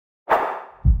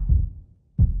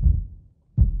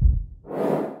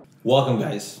Welcome,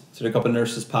 guys, to the Couple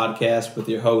Nurses podcast with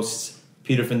your hosts,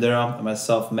 Peter Findera and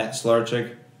myself, Matt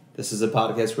Slarchik. This is a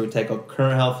podcast where we tackle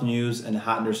current health news and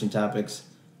hot nursing topics,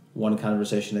 one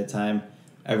conversation at a time.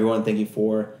 Everyone, thank you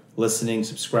for listening,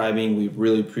 subscribing. We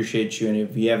really appreciate you. And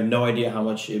if you have no idea how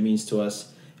much it means to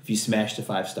us, if you smash the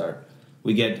 5-star,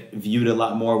 we get viewed a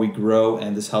lot more, we grow,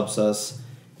 and this helps us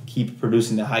keep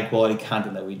producing the high-quality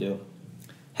content that we do.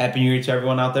 Happy New Year to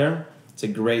everyone out there. It's a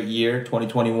great year,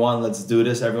 2021. Let's do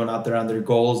this. Everyone out there on their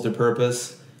goals, their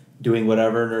purpose, doing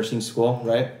whatever, nursing school,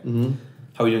 right? Mm-hmm.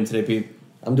 How are you doing today, Pete?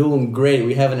 I'm doing great.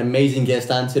 We have an amazing guest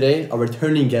on today, a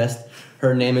returning guest.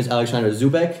 Her name is Aleksandra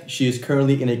Zubek. She is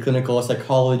currently in a clinical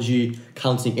psychology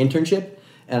counseling internship.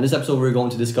 And in this episode, we're going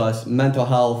to discuss mental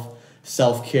health,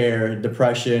 self-care,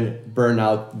 depression,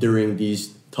 burnout during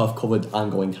these tough COVID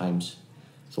ongoing times.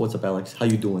 So what's up, Alex? How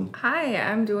you doing? Hi,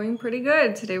 I'm doing pretty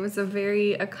good. Today was a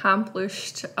very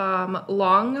accomplished,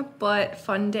 long but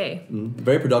fun day.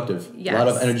 Very productive. Yes. A lot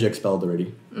of energy expelled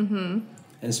already. Mm-hmm.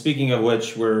 And speaking of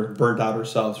which, we're burnt out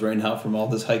ourselves right now from all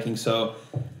this hiking. So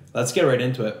let's get right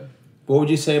into it. What would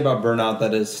you say about burnout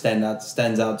that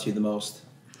stands out to you the most?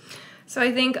 So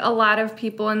I think a lot of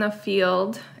people in the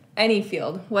field, any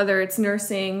field, whether it's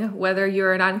nursing, whether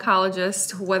you're an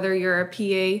oncologist, whether you're a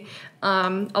PA,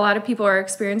 a lot of people are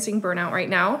experiencing burnout right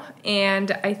now.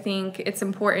 And I think it's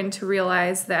important to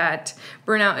realize that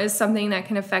burnout is something that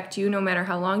can affect you no matter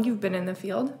how long you've been in the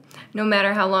field, no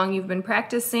matter how long you've been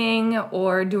practicing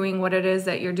or doing what it is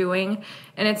that you're doing.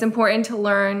 And it's important to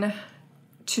learn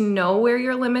to know where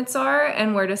your limits are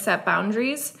and where to set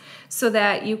boundaries so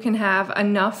that you can have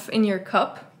enough in your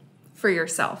cup for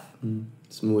yourself.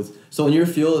 Smooth. So in your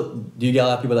field, do you get a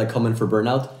lot of people that come in for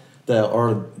burnout,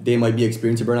 or they might be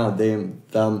experiencing burnout,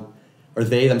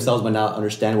 they themselves might not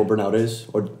understand what burnout is,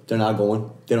 or they don't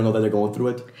know that they're going through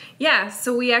it? Yeah,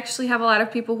 so we actually have a lot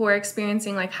of people who are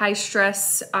experiencing like high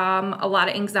stress, a lot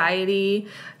of anxiety,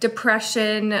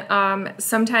 depression.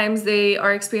 Sometimes they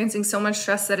are experiencing so much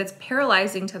stress that it's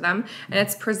paralyzing to them and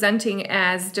it's presenting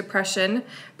as depression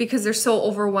because they're so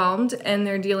overwhelmed and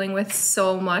they're dealing with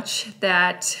so much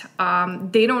that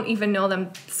they don't even know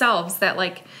themselves that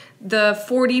like the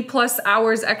 40 plus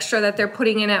hours extra that they're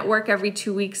putting in at work every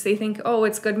 2 weeks, they think, oh,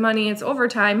 it's good money, it's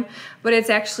overtime, but it's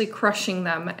actually crushing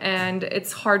them, and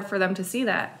it's hard for them to see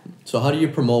that. So how do you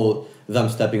promote them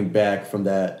stepping back from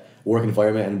that work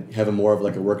environment and having more of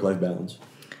like a work-life balance?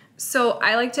 So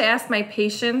I like to ask my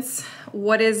patients,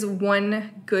 what is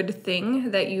one good thing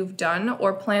that you've done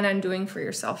or plan on doing for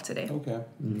yourself today? Okay.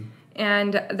 Mm-hmm.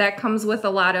 And that comes with a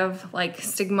lot of like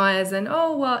stigma as in,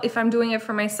 oh, well, if I'm doing it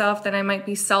for myself, then I might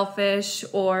be selfish,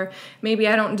 or maybe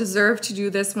I don't deserve to do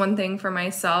this one thing for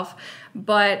myself.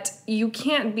 But you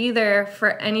can't be there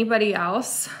for anybody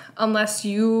else unless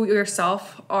you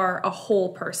yourself are a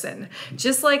whole person.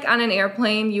 Just like on an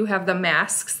airplane, you have the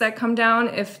masks that come down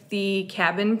if the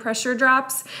cabin pressure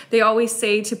drops. They always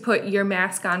say to put your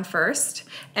mask on first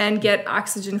and get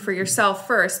oxygen for yourself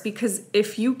first, because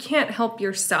if you can't help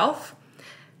yourself,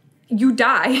 you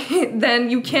die, then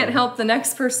you can't help the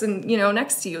next person,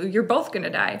 next to you. You're both going to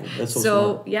die. That's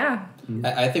so smart. Yeah.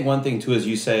 I think one thing, too, is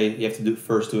you say you have to do it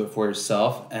for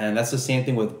yourself, and that's the same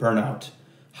thing with burnout.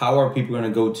 How are people going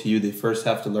to go to you? They first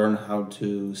have to learn how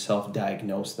to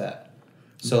self-diagnose that.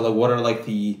 So, like, what are, like,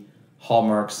 the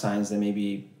hallmark signs that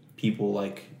maybe people,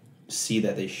 like, see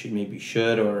that they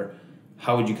should, or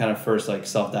how would you kind of first, like,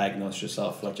 self-diagnose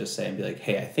yourself, let's just say, and be like,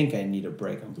 hey, I think I need a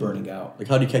break. I'm burning out. Like,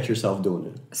 how do you catch yourself doing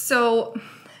it? So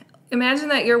imagine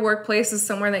that your workplace is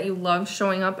somewhere that you love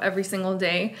showing up every single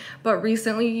day, but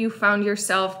recently you found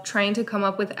yourself trying to come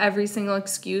up with every single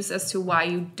excuse as to why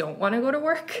you don't want to go to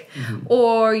work,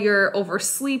 or you're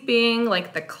oversleeping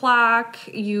like the clock,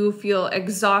 you feel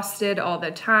exhausted all the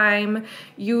time,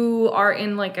 you are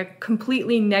in like a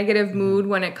completely negative mood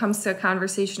when it comes to a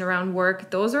conversation around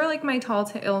work. Those are like my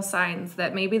telltale signs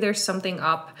that maybe there's something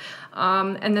up.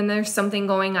 And then there's something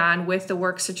going on with the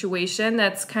work situation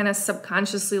that's kind of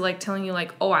subconsciously like telling you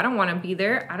like, oh, I don't want to be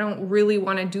there. I don't really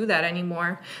want to do that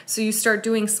anymore. So you start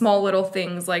doing small little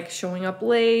things like showing up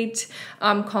late,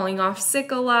 calling off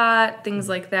sick a lot, things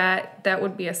like that. That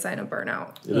would be a sign of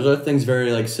burnout. Yeah, those are things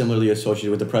very like similarly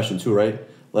associated with depression too, right?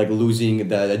 Like losing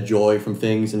that joy from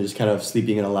things and just kind of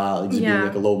sleeping in a lot, like being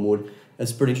like a low mood.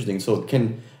 That's pretty interesting. So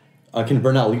can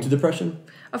burnout lead to depression?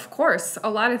 Of course, a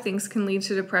lot of things can lead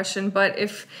to depression, but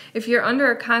if you're under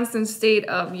a constant state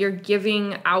of you're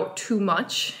giving out too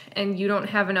much and you don't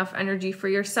have enough energy for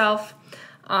yourself,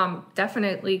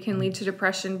 definitely can lead to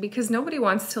depression, because nobody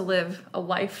wants to live a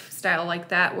lifestyle like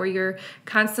that where you're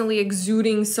constantly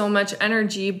exuding so much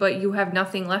energy but you have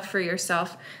nothing left for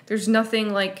yourself. There's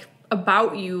nothing like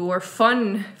about you or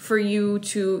fun for you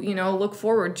to, look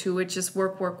forward to. It's just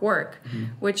work,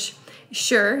 which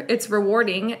sure, it's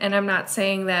rewarding. And I'm not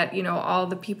saying that, all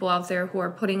the people out there who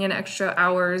are putting in extra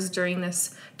hours during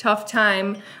this tough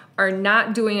time are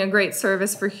not doing a great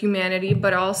service for humanity,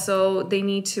 but also they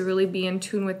need to really be in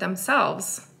tune with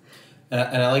themselves.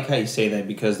 And I like how you say that,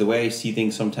 because the way I see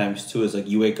things sometimes too is like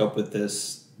you wake up with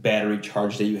this battery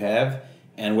charge that you have,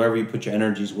 and wherever you put your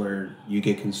energy is where you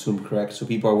get consumed, correct? So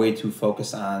people are way too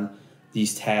focused on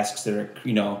these tasks that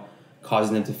are,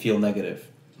 causing them to feel negative.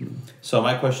 Mm-hmm. So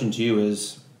my question to you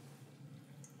is,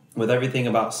 with everything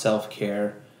about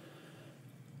self-care,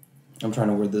 I'm trying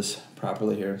to word this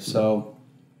properly here. Mm-hmm. So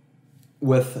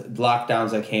with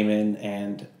lockdowns that came in,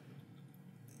 and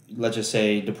let's just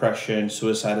say depression,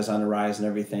 suicide is on the rise and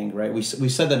everything, right? We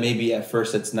said that maybe at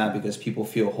first it's not because people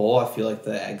feel whole. I feel like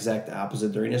the exact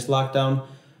opposite during this lockdown.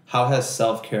 How has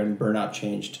self-care and burnout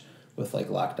changed with like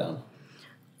lockdown?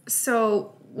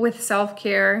 So with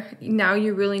self-care, now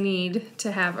you really need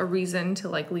to have a reason to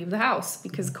like leave the house,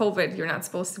 because COVID, you're not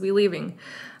supposed to be leaving.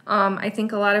 I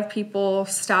think a lot of people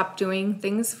stop doing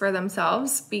things for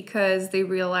themselves because they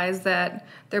realize that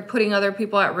they're putting other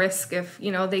people at risk if,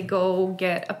 they go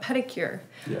get a pedicure.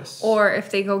 Yes. Or if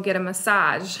they go get a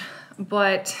massage.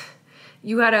 But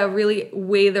you got to really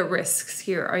weigh the risks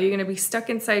here. Are you going to be stuck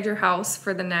inside your house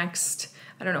for the next,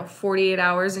 48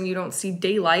 hours and you don't see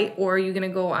daylight? Or are you going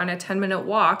to go on a 10-minute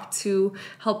walk to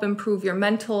help improve your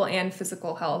mental and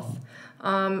physical health?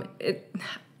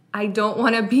 I don't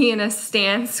want to be in a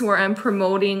stance where I'm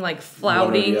promoting like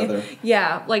flouting,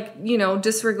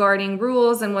 disregarding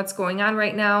rules and what's going on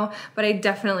right now. But I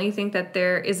definitely think that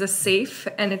there is a safe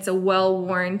and it's a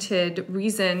well-warranted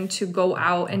reason to go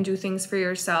out and do things for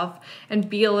yourself and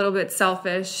be a little bit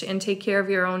selfish and take care of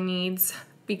your own needs.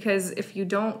 Because if you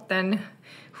don't, then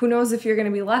who knows if you're going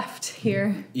to be left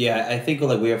here. Yeah, I think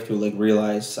like we have to like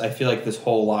realize, I feel like this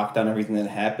whole lockdown, everything that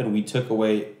happened, we took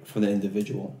away from the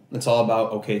individual. It's all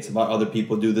about, it's about other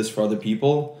people, do this for other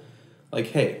people. Like,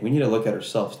 hey, we need to look at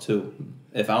ourselves too.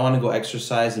 If I want to go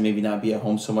exercise and maybe not be at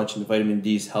home so much and the vitamin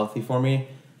D is healthy for me,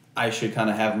 I should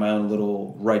kind of have my own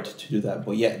little right to do that.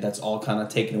 But yeah, that's all kind of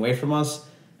taken away from us.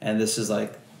 And this is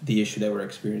like the issue that we're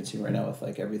experiencing right now with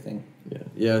like everything.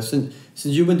 Yeah. Since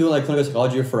you've been doing like clinical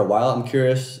psychology for a while, I'm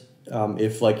curious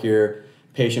if like your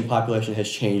patient population has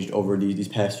changed over these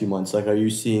past few months. Like, are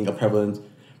you seeing a prevalence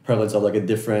of like a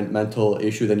different mental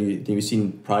issue than you've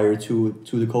seen prior to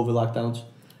the COVID lockdowns?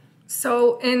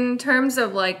 So in terms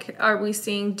of like, are we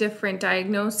seeing different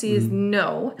diagnoses?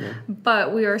 No,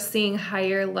 but we are seeing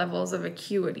higher levels of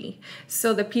acuity.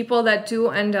 So the people that do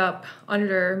end up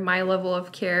under my level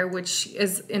of care, which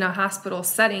is in a hospital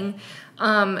setting,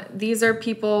 these are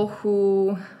people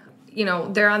who,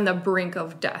 they're on the brink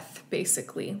of death,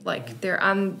 basically. Like they're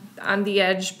on the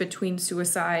edge between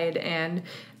suicide and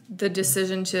the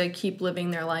decision to keep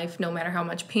living their life, no matter how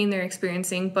much pain they're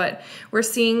experiencing. But we're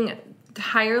seeing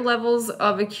higher levels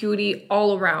of acuity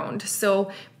all around.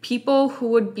 So people who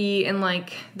would be in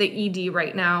like the ED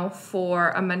right now for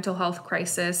a mental health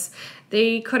crisis,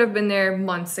 they could have been there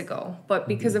months ago. But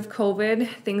because of COVID,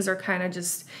 things are kind of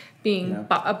just being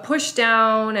pushed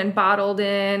down and bottled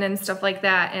in and stuff like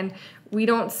that. And we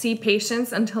don't see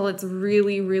patients until it's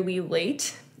really, really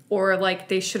late, or like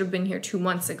they should have been here 2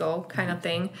 months ago kind of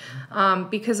thing,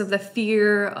 because of the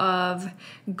fear of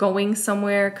going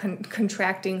somewhere,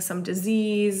 contracting some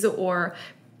disease, or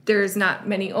there's not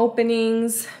many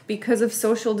openings because of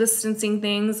social distancing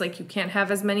things, like you can't have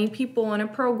as many people in a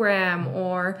program,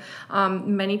 or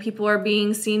many people are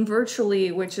being seen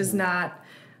virtually, which is not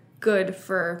good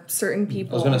for certain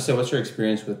people. I was going to say, what's your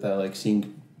experience with that, like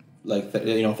seeing like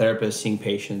therapists seeing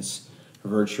patients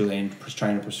virtually and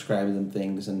trying to prescribe them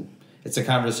things? And it's a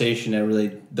conversation that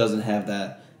really doesn't have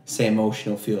that same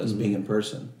emotional feel as being in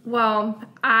person. Well,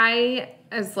 I,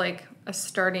 as like a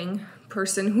starting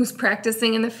person who's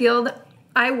practicing in the field,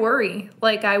 I worry.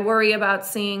 Like, I worry about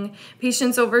seeing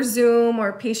patients over Zoom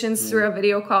or patients through a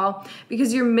video call,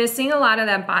 because you're missing a lot of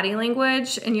that body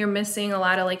language and you're missing a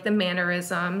lot of like the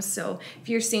mannerisms. So if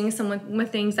you're seeing someone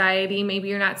with anxiety, maybe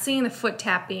you're not seeing the foot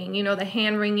tapping, the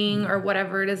hand wringing or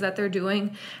whatever it is that they're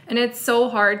doing. And it's so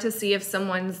hard to see if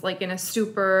someone's like in a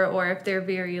stupor or if they're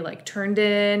very like turned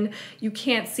in. You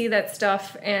can't see that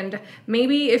stuff. And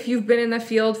maybe if you've been in the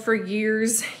field for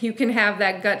years, you can have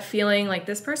that gut feeling like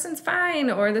this person's fine.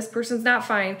 fine or this person's not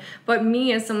fine. But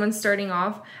me, as someone starting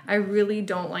off, I really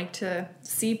don't like to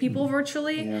see people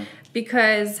virtually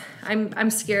because I'm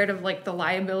scared of like the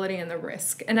liability and the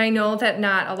risk. And I know that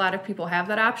not a lot of people have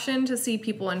that option to see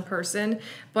people in person,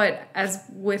 but as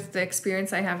with the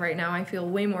experience I have right now, I feel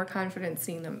way more confident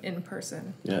seeing them in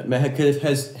person. Yeah,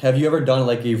 have you ever done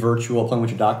like a virtual appointment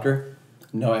with your doctor?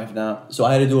 No, I have not. So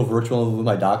I had to do a virtual with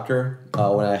my doctor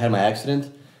when I had my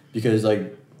accident because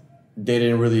like they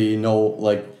didn't really know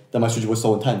like that my surgery was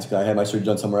so intense because I had my surgery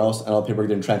done somewhere else and all the paperwork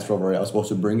didn't transfer over. I was supposed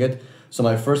to bring it. So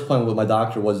my first appointment with my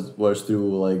doctor was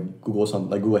through like Google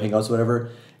Hangouts or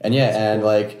whatever. And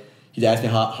like he asked me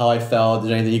how I felt, is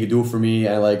there anything he could do for me,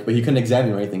 and like but he couldn't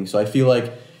examine me or anything. So I feel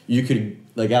like you could,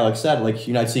 like Aleks said, like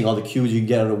you're not seeing all the cues, you can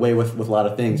get out of the way with a lot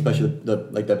of things, especially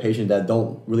the patient that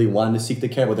don't really want to seek the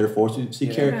care, but they're forced to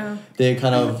seek care. They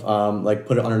kind of like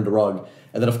put it under the rug.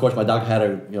 And then of course my doctor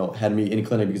had me in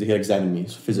clinic because he had examined me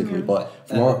physically. But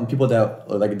for more people that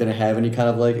like didn't have any kind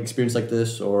of like experience like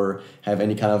this or have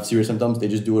any kind of serious symptoms, they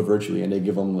just do it virtually and they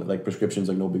give them like prescriptions,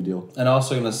 like no big deal. And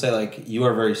also gonna say like you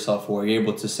are very self-aware. You're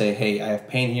able to say, hey, I have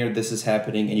pain here, this is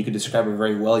happening, and you can describe it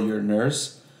very well. You're a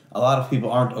nurse. A lot of people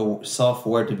aren't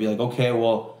self-aware to be like, okay,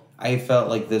 well, I felt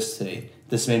like this today.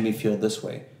 This made me feel this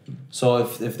way. So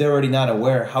if they're already not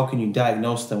aware, how can you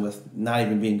diagnose them with not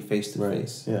even being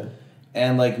face-to-face? Right. Yeah.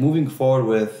 And like moving forward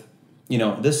with,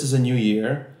 this is a new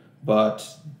year, but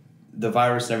the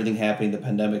virus and everything happening, the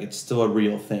pandemic, it's still a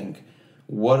real thing.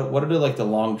 What are the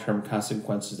long-term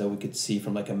consequences that we could see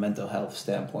from like a mental health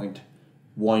standpoint?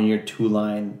 1 year,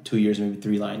 2 years, maybe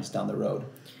 3 lines down the road?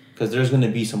 Because there's going to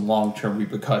be some long-term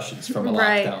repercussions from a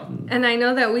lockdown. And I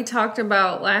know that we talked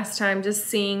about last time just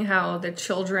seeing how the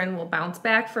children will bounce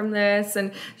back from this.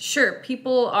 And sure,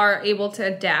 people are able to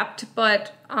adapt,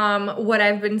 but what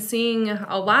I've been seeing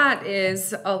a lot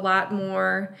is a lot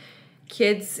more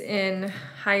kids in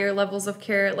higher levels of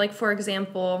care. Like, for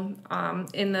example,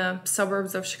 in the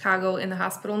suburbs of Chicago, in the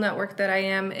hospital network that I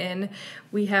am in,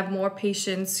 we have more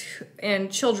patients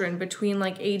and children between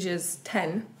like ages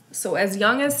 10. So as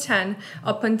young as 10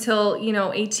 up until,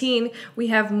 18, we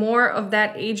have more of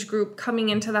that age group coming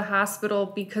into the hospital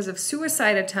because of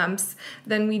suicide attempts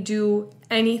than we do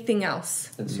anything else.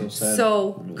 That's so sad.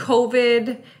 So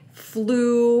COVID,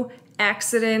 flu,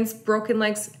 accidents, broken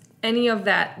legs, any of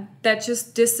that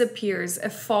just disappears.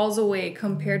 It falls away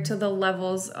compared to the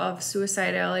levels of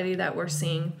suicidality that we're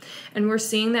seeing. And we're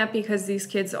seeing that because these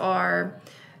kids are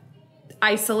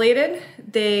isolated.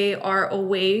 They are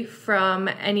away from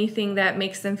anything that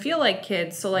makes them feel like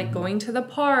kids. So like going to the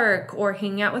park or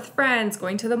hanging out with friends,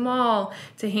 going to the mall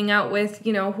to hang out with,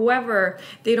 whoever.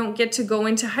 They don't get to go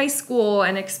into high school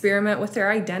and experiment with their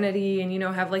identity and,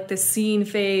 have like the scene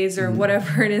phase or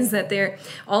whatever it is that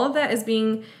all of that is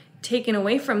being taken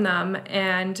away from them,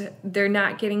 and they're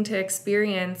not getting to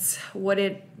experience what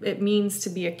it means to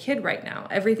be a kid right now.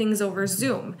 Everything's over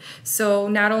Zoom. So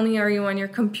not only are you on your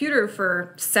computer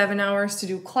for 7 hours to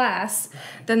do class,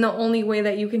 then the only way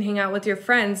that you can hang out with your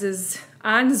friends is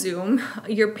on Zoom.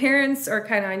 Your parents are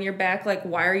kind of on your back, like,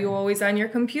 why are you always on your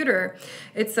computer?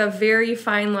 It's a very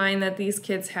fine line that these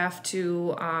kids have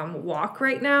to walk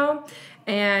right now.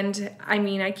 And I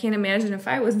mean, I can't imagine if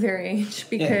I was their age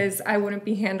because I wouldn't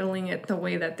be handling it the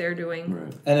way that they're doing.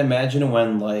 Right. And imagine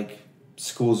when like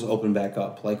schools open back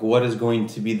up, like what is going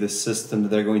to be the system that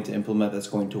they're going to implement that's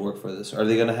going to work for this? Are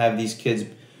they going to have these kids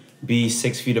be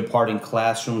 6 feet apart in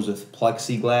classrooms with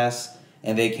plexiglass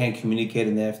and they can't communicate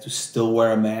and they have to still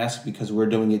wear a mask because we're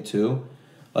doing it too?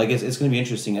 Like it's going to be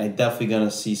interesting. I'm definitely going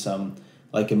to see some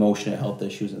like emotional health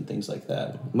issues and things like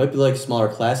that. It might be like smaller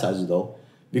class sizes though.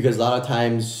 Because a lot of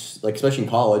times, like especially in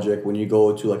college, like when you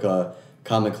go to like a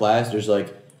common class, there's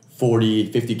like 40,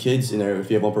 50 kids in there if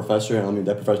you have one professor, and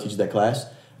that professor teaches that class.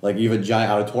 Like you have a giant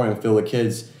auditorium filled with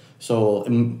kids. So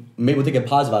maybe we'll take a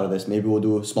positive out of this. Maybe we'll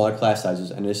do smaller class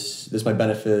sizes, and this might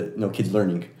benefit kids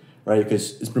learning, right?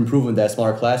 Because it's been proven that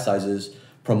smaller class sizes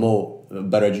promote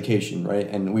better education, right?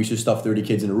 And we used to stuff 30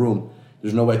 kids in a room.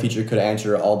 There's no way a teacher could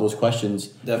answer all those questions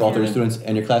for all 30 students,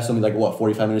 and your class is only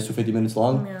 45 minutes to 50 minutes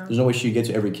long. Yeah. There's no way she could get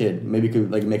to every kid. Maybe you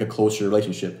could make a closer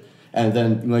relationship, and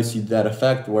then you might see that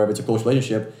effect where if it's a close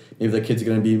relationship, maybe the kid's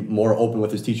going to be more open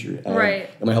with his teacher. And right.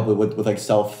 It might help with a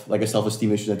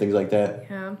self-esteem issues and things like that.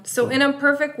 Yeah. So in a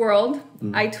perfect world,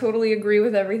 I totally agree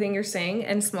with everything you're saying,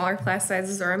 and smaller class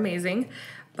sizes are amazing.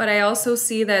 But I also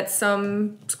see that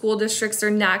some school districts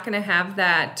are not going to have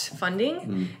that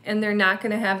funding, and they're not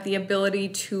going to have the ability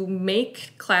to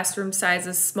make classroom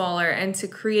sizes smaller and to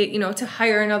create, to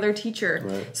hire another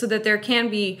teacher so that there can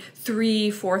be 3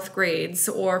 fourth grades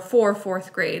or 4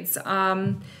 fourth grades.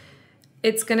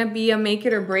 it's going to be a make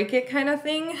it or break it kind of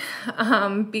thing,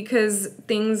 because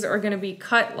things are going to be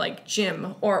cut like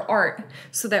gym or art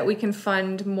so that we can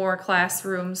fund more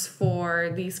classrooms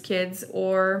for these kids.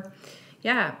 Or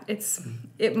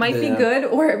it might be good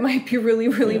or it might be really,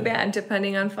 really bad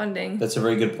depending on funding. That's a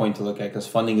very good point to look at, because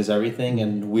funding is everything,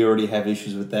 and we already have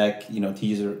issues with that.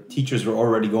 Teachers were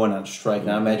already going on strike.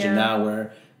 Now imagine now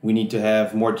where we need to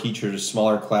have more teachers,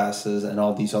 smaller classes, and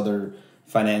all these other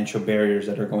financial barriers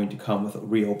that are going to come with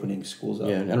reopening schools up.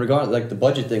 Yeah, and regardless, like the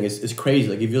budget thing is crazy.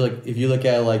 Like if you look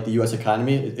at like the U.S.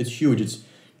 economy, it's huge. It's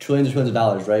trillions and trillions of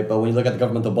dollars, right? But when you look at the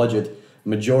governmental budget,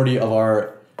 majority of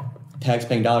our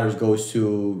tax-paying dollars goes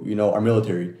to our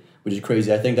military, which is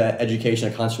crazy. I think that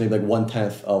education accounts for maybe like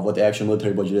 1/10 of what the actual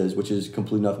military budget is, which is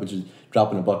completely nothing, which is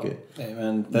drop in a bucket. Hey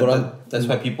man, that's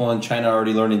why people in China are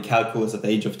already learning calculus at the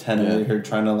age of 10, and they're here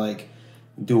trying to like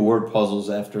do word puzzles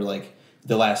after like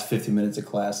the last 50 minutes of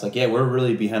class. Like, we're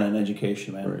really behind on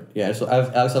education, man. Right. Yeah, so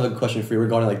Alex, I have a question for you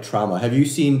regarding like trauma. Have you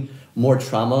seen more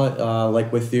trauma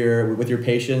like with your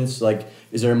patients? Like,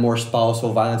 is there more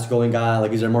spousal violence going on?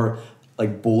 Like, is there more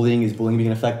like bullying? Is bullying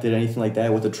being affected? Anything like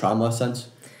that with the trauma sense?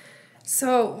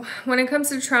 So when it comes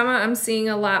to trauma, I'm seeing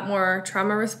a lot more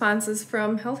trauma responses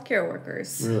from healthcare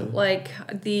workers. Really? Like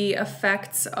the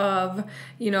effects of,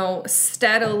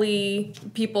 steadily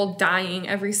people dying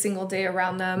every single day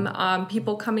around them.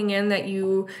 People coming in that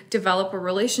you develop a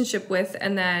relationship with,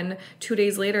 and then 2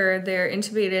 days later they're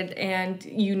intubated, and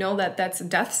that's a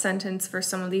death sentence for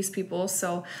some of these people.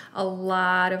 So a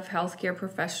lot of healthcare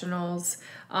professionals,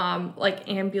 like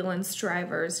ambulance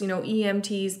drivers,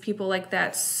 EMTs, people like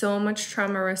that, so much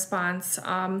trauma response.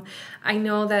 I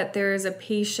know that there is a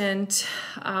patient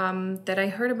that I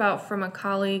heard about from a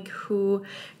colleague who,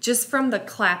 just from the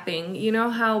clapping,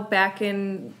 how back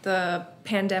in the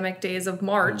pandemic days of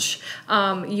March,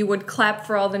 you would clap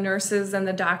for all the nurses and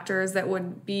the doctors that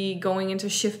would be going into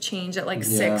shift change at like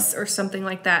 6 or something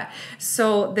like that.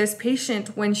 So this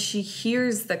patient, when she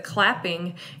hears the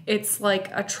clapping, it's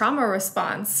like a trauma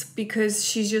response, because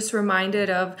she's just reminded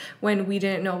of when we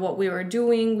didn't know what we were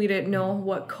doing, we didn't know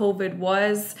what COVID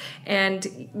was, and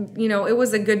it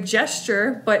was a good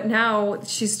gesture, but now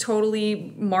she's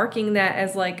totally marking that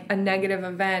as like a negative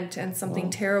event and something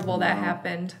terrible that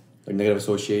happened. Like negative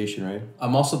association, right?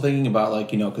 I'm also thinking about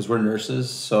like, because we're nurses,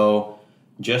 so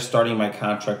just starting my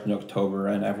contract in October,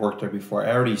 and I've worked there before,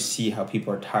 I already see how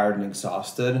people are tired and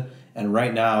exhausted. And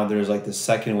right now there's like the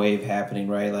second wave happening,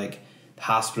 right? Like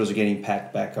hospitals are getting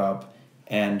packed back up.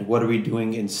 And what are we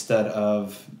doing instead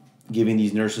of giving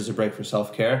these nurses a break for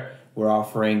self-care? We're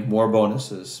offering more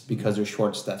bonuses because they're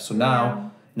short-staffed. So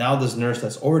now this nurse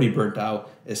that's already burnt out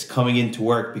is coming into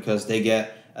work because they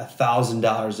get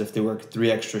 $1,000 if they work 3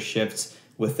 extra shifts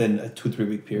within a 2-3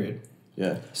 week period.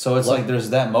 Yeah. So it's like there's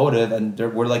that motive, and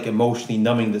we're like emotionally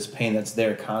numbing this pain that's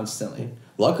there constantly.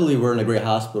 Luckily, we're in a great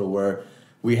hospital where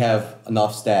we have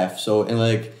enough staff. So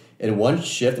in one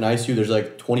shift in ICU, there's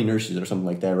like 20 nurses or something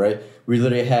like that, right? We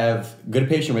literally have good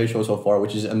patient ratio so far,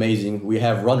 which is amazing. We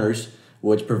have runners,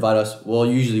 which provide us,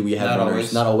 usually we have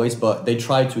runners, not always, but they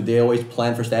try to. They always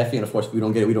plan for staffing, and of course, if we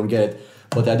don't get it.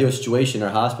 But the ideal situation in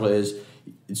our hospital is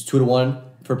it's 2-to-1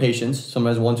 for patients,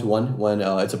 sometimes 1-to-1 when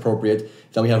it's appropriate.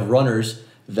 Then we have runners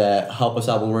that help us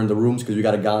out when we're in the rooms, because we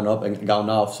got to gown up and gown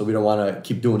off, so we don't want to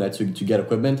keep doing that to get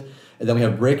equipment. And then we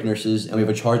have break nurses, and we have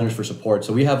a charge nurse for support.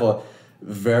 So we have a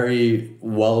very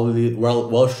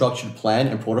well structured plan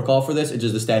and protocol for this. It's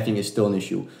just the staffing is still an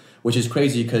issue, which is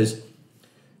crazy because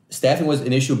staffing was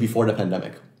an issue before the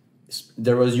pandemic.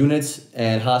 There was units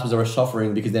and hospitals that were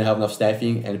suffering because they didn't have enough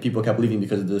staffing, and people kept leaving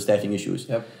because of the staffing issues.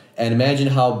 Yep. And imagine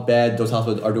how bad those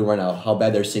hospitals are doing right now, how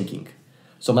bad they're sinking.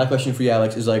 So my question for you,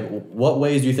 Alex, is like, what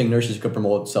ways do you think nurses could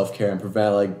promote self-care and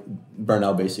prevent like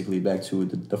burnout, basically, back to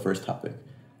the first topic?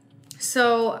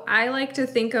 So I like to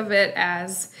think of it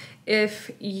as, if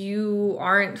you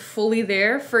aren't fully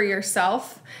there for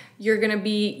yourself, you're going to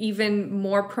be even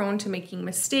more prone to making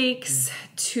mistakes,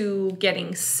 to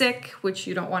getting sick, which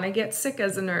you don't want to get sick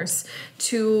as a nurse,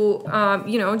 to,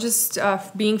 just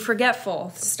being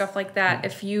forgetful, stuff like that.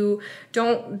 If you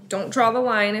don't draw the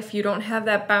line, if you don't have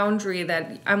that boundary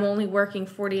that I'm only working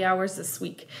 40 hours this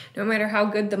week, no matter how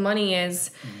good the money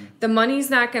is, the money's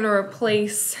not going to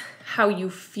replace how you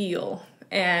feel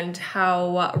and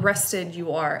how rested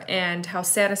you are and how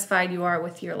satisfied you are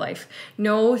with your life.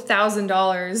 No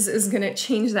 $1,000 is going to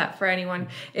change that for anyone.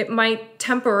 It might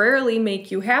temporarily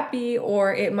make you happy,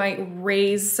 or it might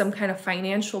raise some kind of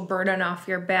financial burden off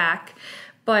your back,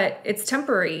 but it's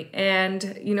temporary.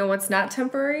 And you know what's not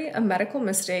temporary? A medical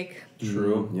mistake.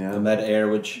 True. Yeah. The med air,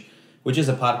 which which is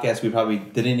a podcast we probably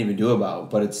didn't even do about,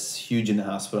 but it's huge in the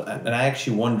hospital. And I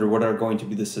actually wonder what are going to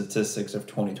be the statistics of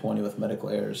 2020 with medical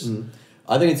errors.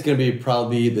 I think it's going to be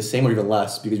probably the same or even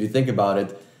less, because if you think about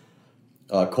it,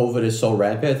 COVID is so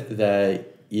rampant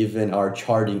that even our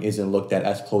charting isn't looked at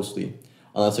as closely,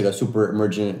 unless like a super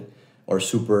emergent or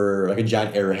super, like a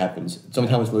giant error happens.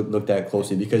 Sometimes it's looked at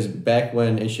closely, because back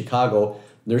when in Chicago,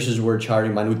 nurses were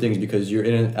charting minute things because you're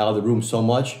in and out of the room so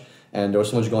much, and there was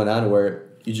so much going on where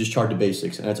you just chart the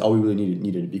basics, and that's all we really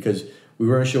needed because we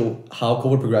weren't sure how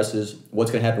COVID progresses, what's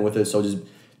going to happen with it. So just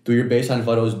do your baseline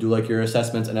vitals, do like your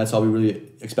assessments, and that's all we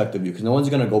really expect of you, because no one's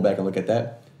going to go back and look at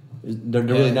that. They're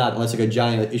really not, unless like a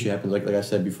giant issue happens, like I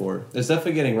said before. It's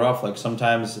definitely getting rough. Like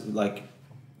sometimes, like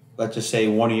let's just say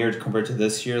 1 year compared to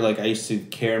this year, like I used to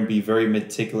care and be very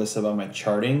meticulous about my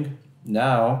charting.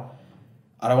 Now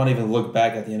I don't want to even look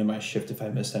back at the end of my shift if I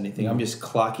missed anything. I'm just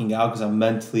clocking out because I'm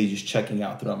mentally just checking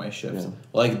out throughout my shift. Yeah.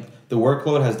 Like the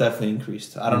workload has definitely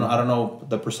increased. I don't know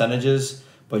the percentages,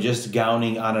 but just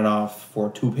gowning on and off for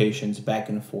 2 patients back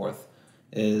and forth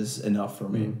is enough for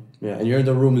me. Yeah, and you're in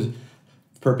the rooms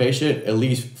per patient at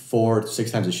least 4 to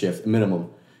 6 times a shift minimum.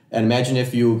 And imagine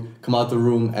if you come out the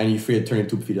room and you forget to turn your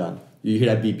tube feed on. You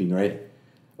hear that beeping, right?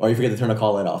 Or you forget to turn the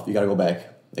call light off. You got to go back.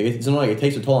 Like it's annoying. It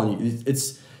takes a toll on you.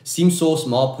 It's seems so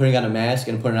small, putting on a mask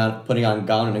and putting on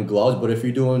gown and gloves, but if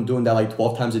you're doing that like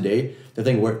 12 times a day, the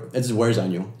thing it just wears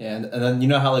on you. Yeah, and then you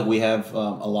know how like we have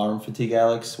alarm fatigue,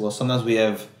 Alex? Well, sometimes we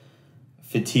have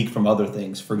fatigue from other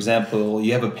things. For example,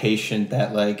 you have a patient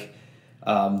that like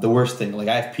the worst thing, like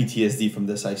I have PTSD from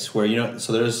this, I swear. You know,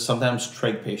 so there's sometimes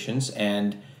trach patients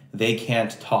and they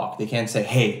can't talk. They can't say,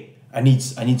 "Hey, I need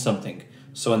something."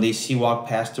 So when they see walk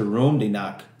past the room, they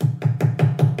knock.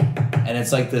 And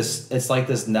it's like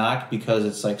this knock because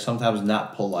it's like sometimes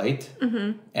not polite,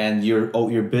 and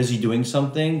you're busy doing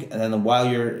something, and then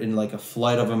while you're in like a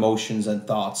flight of emotions and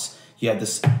thoughts, you have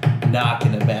this knock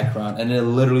in the background, and it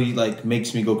literally like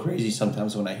makes me go crazy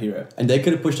sometimes when I hear it. And they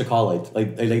could have pushed the call light,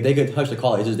 like they could touch the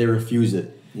call light, it's just they refuse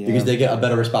it because they get a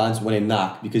better response when they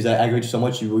knock, because that aggravates you so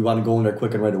much. We want to go in there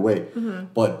quick and right away,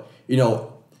 but you know.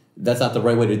 That's not the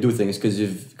right way to do things, because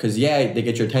they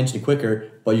get your attention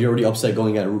quicker, but you're already upset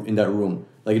going in that room.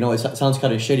 Like, you know, it sounds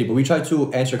kind of shitty, but we try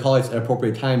to answer call lights at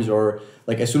appropriate times, or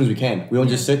like as soon as we can. We don't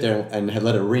just sit there and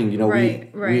let it ring. You know, we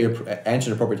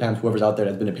answer at appropriate times. Whoever's out there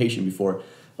that's been a patient before,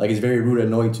 like it's very rude and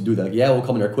annoying to do that. Like, yeah, we'll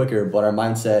come in there quicker, but our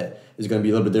mindset is going to be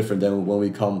a little bit different than when we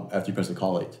come after you press the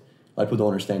call light. A lot of people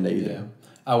don't understand that either. Yeah.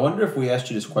 I wonder if we asked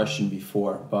you this question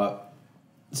before, but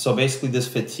so basically this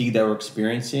fatigue that we're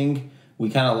experiencing, we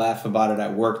kind of laugh about it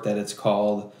at work that it's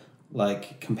called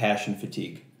like compassion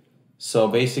fatigue. So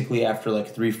basically after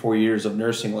like 3-4 years of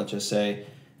nursing, let's just say,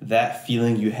 that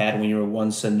feeling you had when you were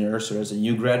once a nurse or as a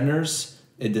new grad nurse,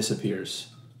 it disappears.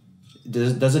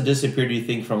 Does it disappear, do you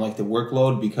think, from like the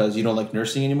workload because you don't like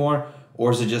nursing anymore?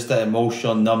 Or is it just that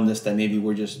emotional numbness that maybe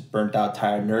we're just burnt out,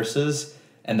 tired nurses,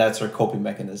 and that's our coping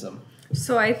mechanism?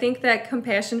 So I think that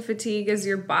compassion fatigue is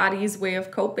your body's way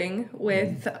of coping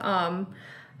with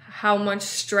how much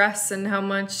stress and how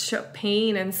much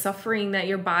pain and suffering that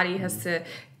your body has to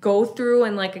go through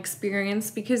and like experience,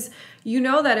 because you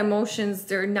know that emotions,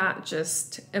 they're not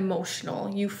just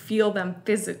emotional, you feel them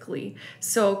physically.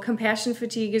 So compassion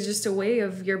fatigue is just a way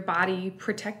of your body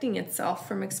protecting itself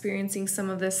from experiencing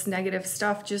some of this negative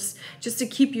stuff, just to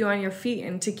keep you on your feet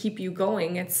and to keep you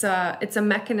going. It's a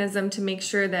mechanism to make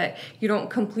sure that you don't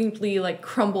completely like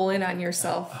crumble in on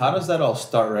yourself. How does that all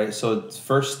start, right? So it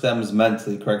first stems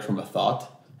mentally, correct, from a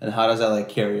thought, and how does that like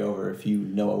carry over, if you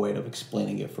know a way of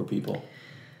explaining it for people?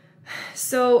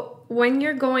 So when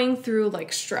you're going through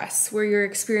like stress, where you're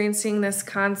experiencing this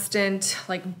constant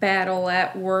like battle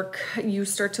at work, you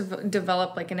start to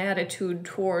develop like an attitude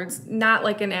towards, not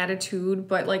like an attitude,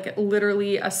 but like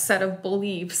literally a set of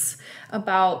beliefs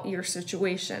about your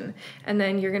situation. And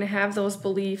then you're going to have those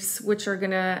beliefs, which are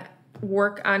going to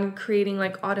work on creating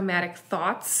like automatic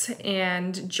thoughts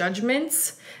and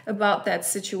judgments about that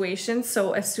situation.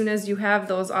 So as soon as you have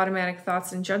those automatic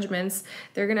thoughts and judgments,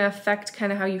 they're going to affect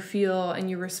kind of how you feel and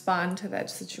you respond to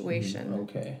that situation.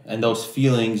 Okay. And those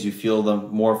feelings, you feel them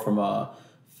more from a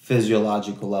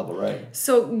physiological level, right?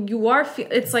 So you are,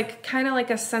 it's like kind of like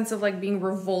a sense of like being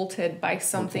revolted by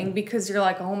something, because you're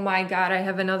like, oh my God, I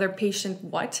have another patient,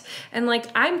 what? And like,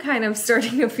 I'm kind of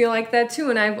starting to feel like that too.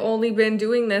 And I've only been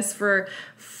doing this for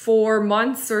 4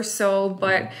 months or so,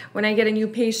 but when I get a new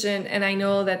patient and I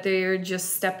know that they're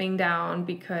just stepping down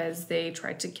because they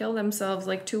tried to kill themselves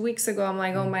like 2 weeks ago, I'm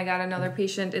like, oh my God, another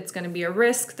patient, it's going to be a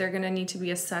risk. They're going to need to be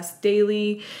assessed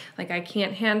daily. Like, I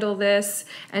can't handle this.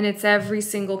 And it's every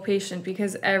single patient,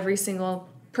 because every single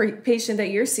patient that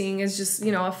you're seeing is just,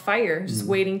 a fire just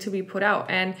waiting to be put out.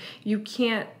 And you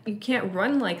can't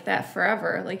run like that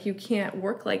forever. Like, you can't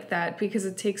work like that because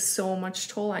it takes so much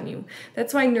toll on you.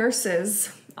 That's why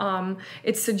nurses,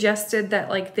 it's suggested that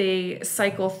like they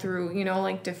cycle through,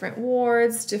 like different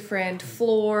wards, different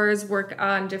floors, work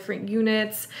on different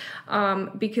units,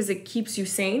 because it keeps you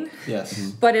sane.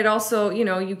 Yes. But it also,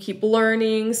 you keep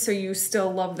learning, so you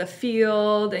still love the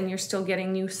field and you're still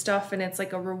getting new stuff, and it's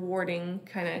like a rewarding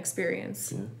kind of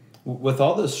experience. Yeah. With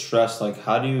all this stress, like,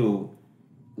 how do you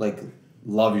like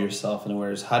love yourself in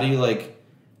awareness? How do you like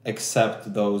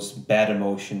accept those bad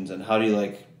emotions, and how do you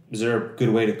like, is there a good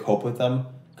way to cope with them?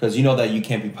 Because you know that you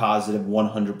can't be positive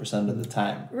 100% of the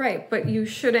time. Right, but you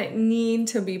shouldn't need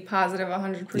to be positive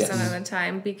 100% of the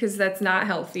time, because that's not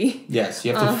healthy. Yes,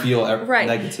 you have to feel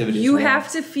negativity. You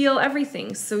have to feel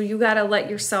everything, so you got to let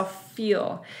yourself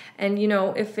feel. And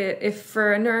if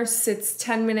for a nurse it's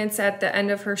 10 minutes at the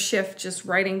end of her shift just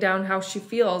writing down how she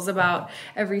feels about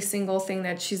every single thing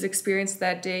that she's experienced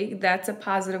that day, that's a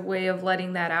positive way of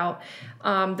letting that out.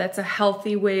 That's a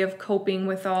healthy way of coping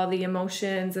with all the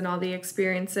emotions and all the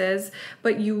experiences.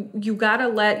 But you got to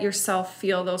let yourself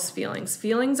feel those feelings.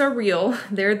 Feelings are real.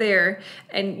 They're there,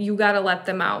 and you got to let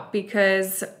them out,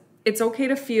 because it's okay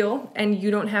to feel, and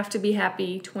you don't have to be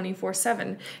happy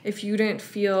 24/7. If you didn't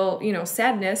feel,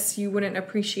 sadness, you wouldn't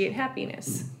appreciate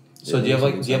happiness. So do you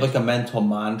have a mental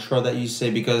mantra that you say?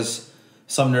 Because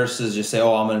some nurses just say,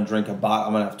 "Oh, I'm going to drink a bottle.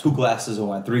 I'm going to have 2 glasses of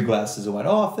wine, 3 glasses of wine.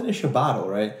 Oh, I'll finish a bottle,"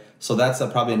 right? So that's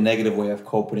probably a negative way of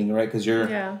coping, right? Because you're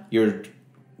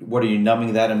what are you,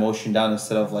 numbing that emotion down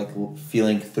instead of like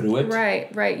feeling through it? Right.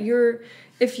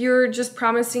 If you're just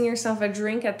promising yourself a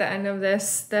drink at the end of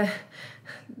this,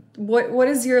 what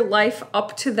does your life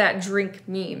up to that drink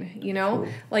mean? True.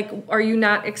 Like, are you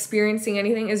not experiencing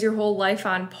anything? Is your whole life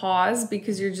on pause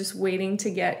because you're just waiting to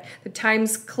get the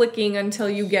time's clicking until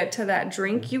you get to that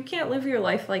drink? You can't live your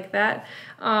life like that.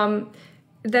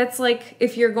 That's like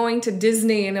if you're going to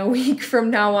Disney in a week from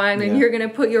now on and you're going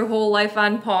to put your whole life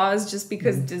on pause just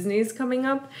because Disney's coming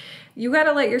up. You got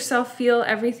to let yourself feel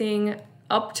everything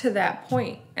up to that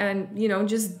point and,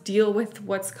 just deal with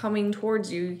what's coming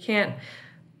towards you. You can't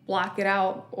block it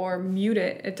out or mute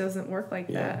it. It doesn't work like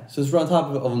that. So we're on top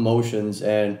of emotions,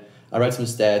 and I read some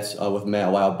stats with Matt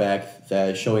a while back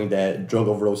that showing that drug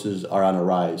overdoses are on a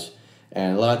rise.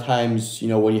 And a lot of times,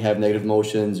 when you have negative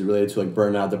emotions related to like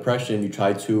burnout, depression, you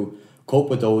try to cope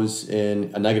with those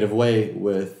in a negative way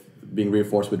with being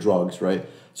reinforced with drugs, right?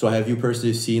 So have you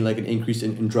personally seen like an increase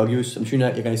in drug use? I'm sure you're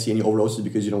not going to see any overdoses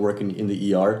because you don't work in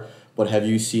the ER, but have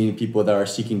you seen people that are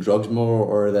seeking drugs more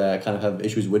or that kind of have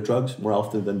issues with drugs more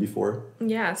often than before?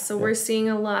 Yeah, so we're seeing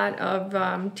a lot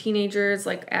of teenagers,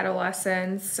 like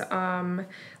adolescents,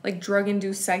 like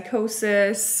drug-induced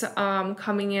psychosis,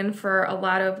 coming in for a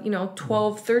lot of,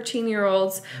 12,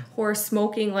 13-year-olds who are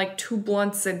smoking like 2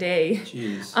 blunts a day.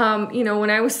 Jeez. When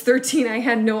I was 13, I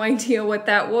had no idea what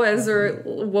that was or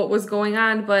what was going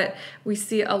on, but we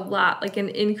see a lot, like an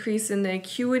increase in the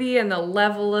acuity and the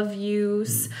level of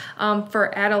use.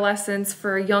 For adolescents,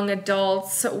 for young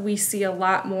adults, we see a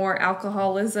lot more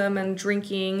alcoholism and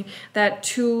drinking. That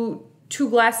two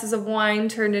glasses of wine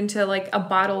turned into like a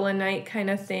bottle a night kind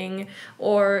of thing,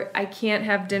 or I can't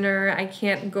have dinner, I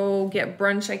can't go get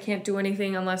brunch, I can't do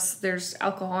anything unless there's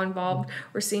alcohol involved.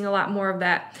 We're seeing a lot more of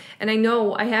that. And I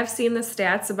know I have seen the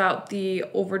stats about the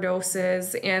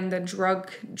overdoses and the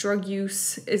drug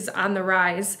use is on the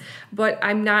rise, but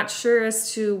I'm not sure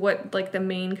as to what like the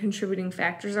main contributing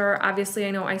factors are. Obviously,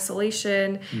 I know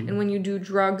isolation, and when you do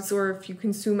drugs or if you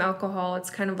consume alcohol, it's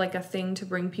kind of like a thing to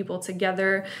bring people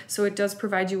together. So it does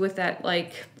provide you with that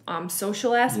like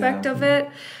social aspect of it.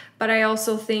 But I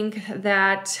also think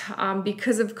that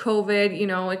because of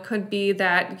COVID, it could be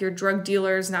that your drug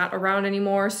dealer is not around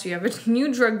anymore, so you have a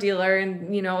new drug dealer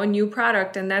and a new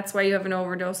product, and that's why you have an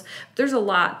overdose. There's a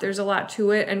lot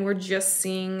to it, and we're just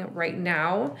seeing right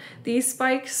now these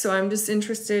spikes. So I'm just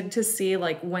interested to see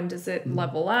like when does it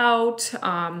level out?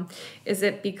 Is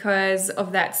it because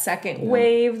of that second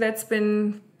wave that's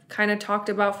been kind of talked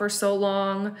about for so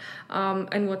long,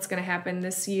 and what's going to happen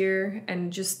this year,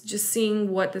 and just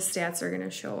seeing what the stats are going to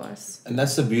show us. And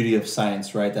that's the beauty of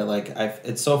science, right? That like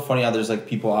it's so funny how there's like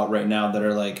people out right now that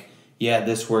are like, yeah,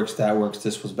 this works, that works,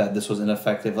 this was bad, this was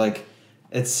ineffective. Like,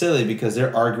 it's silly because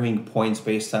they're arguing points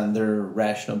based on their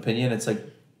rational opinion. It's like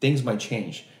things might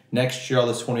change. Next year, all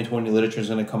this 2020 literature is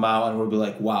going to come out and we'll be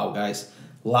like, wow, guys,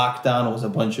 lockdown was a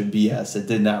bunch of BS. It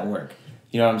did not work.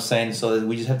 You know what I'm saying? So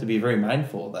we just have to be very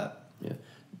mindful of that.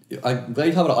 Yeah. I'm glad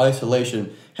you talk about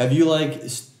isolation. Have you like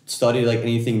studied like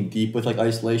anything deep with like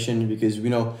isolation? Because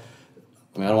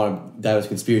I mean, I don't want to dive into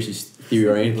conspiracy theory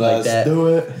or anything like that. Let's do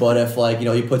it. But if, like, you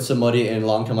know, you put somebody in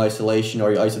long-term isolation,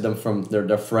 or you isolate them from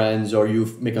their friends, or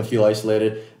you make them feel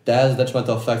isolated, that has a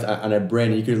detrimental effect on their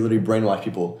brain. You could literally brainwash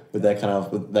people with that kind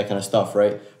of stuff,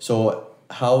 right? So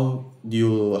how do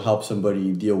you help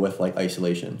somebody deal with, like,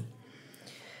 isolation?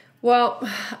 Well,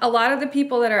 a lot of the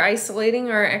people that are isolating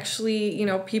are actually, you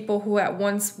know, people who at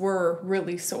once were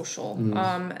really social.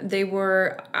 They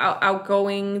were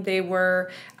outgoing. They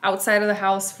were outside of the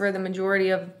house for the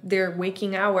majority of their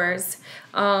waking hours.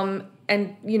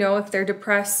 And, you know, if they're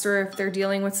depressed or if they're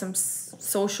dealing with some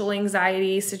social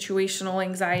anxiety, situational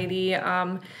anxiety,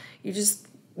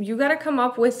 you got to come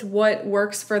up with what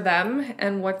works for them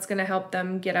and what's going to help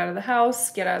them get out of the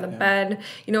house, get out of the bed.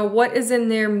 You know, what is in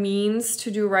their means to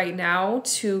do right now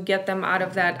to get them out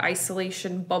of that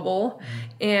isolation bubble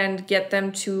and get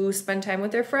them to spend time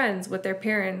with their friends, with their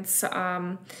parents.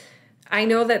 I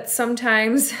know that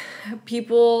sometimes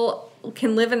people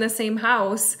can live in the same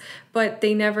house, but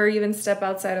they never even step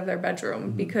outside of their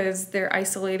bedroom because they're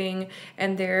isolating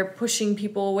and they're pushing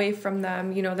people away from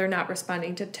them. You know, they're not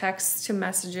responding to texts, to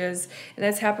messages, and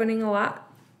that's happening a lot.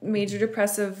 Major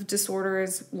depressive disorder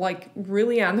is like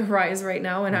really on the rise right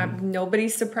now, and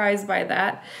nobody's surprised by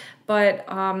that, but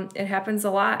it happens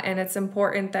a lot, and it's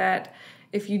important that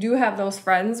if you do have those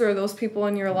friends or those people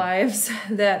in your lives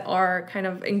that are kind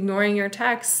of ignoring your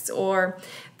texts, or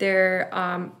they're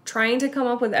trying to come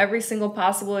up with every single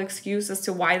possible excuse as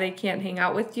to why they can't hang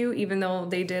out with you, even though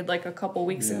they did like a couple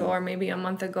weeks ago or maybe a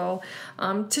month ago,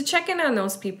 to check in on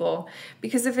those people.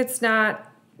 Because if it's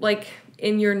not like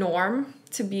in your norm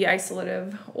to be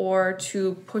isolative or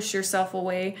to push yourself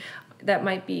away, that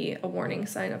might be a warning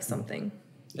sign of something.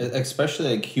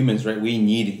 Especially like humans, right? We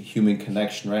need human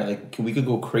connection, right? Like we could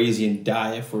go crazy and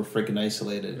die if we're freaking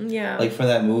isolated. Yeah. Like for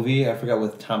that movie, I forgot,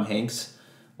 with Tom Hanks,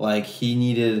 like he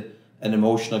needed an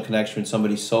emotional connection with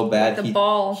somebody so bad. The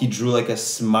ball. He drew like a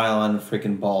smile on a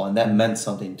freaking ball, and that meant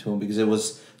something to him because it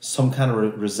was some kind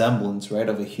of resemblance, right,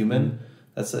 of a human.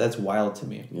 That's wild to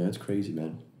me. Yeah, it's crazy,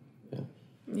 man.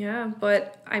 Yeah,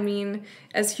 but I mean,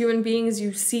 as human beings,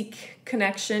 you seek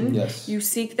connection. Yes. You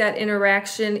seek that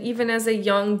interaction. Even as a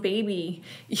young baby,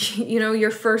 you know,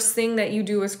 your first thing that you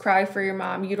do is cry for your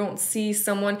mom. You don't see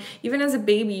someone, even as a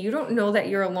baby, you don't know that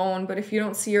you're alone, but if you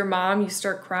don't see your mom, you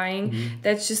start crying.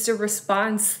 That's just a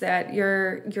response that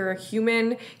you're a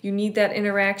human. You need that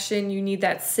interaction. You need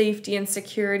that safety and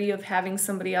security of having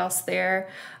somebody else there.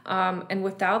 And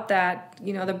without that,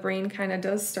 you know, the brain kind of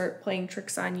does start playing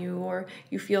tricks on you, or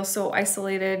you feel so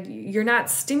isolated. You're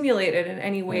not stimulated in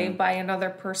any way by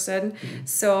another person.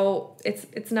 So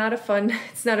it's not a fun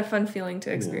feeling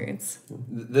to experience.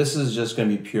 This is just going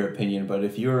to be pure opinion, but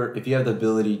if you have the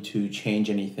ability to change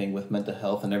anything with mental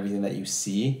health and everything that you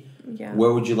see,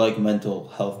 where would you like mental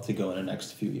health to go in the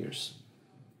next few years?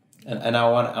 And I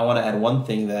want to add one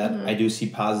thing that I do see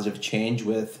positive change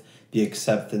with the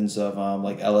acceptance of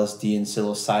like LSD and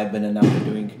psilocybin, and now they're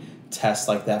doing tests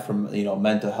like that for, you know,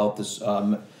 mental health,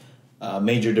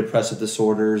 major depressive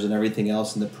disorders and everything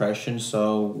else, and depression.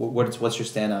 So what's your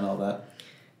stand on all that?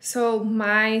 So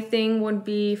my thing would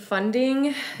be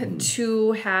funding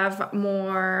to have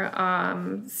more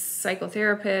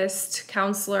psychotherapists,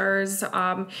 counselors,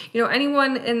 you know,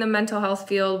 anyone in the mental health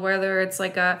field, whether it's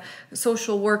like a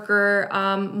social worker,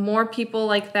 more people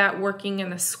like that working in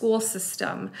the school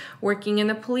system, working in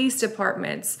the police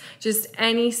departments, just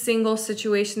any single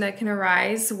situation that can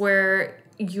arise where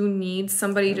you need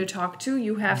somebody to talk to,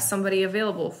 you have somebody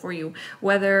available for you,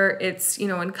 whether it's, you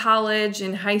know, in college,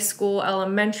 in high school,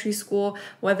 elementary school,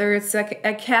 whether it's like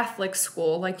a Catholic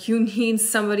school, like you need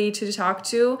somebody to talk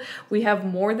to. We have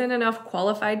more than enough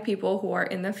qualified people who are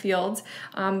in the field.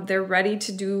 They're ready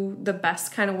to do the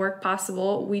best kind of work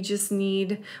possible. We just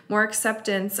need more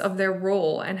acceptance of their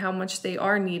role and how much they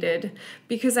are needed.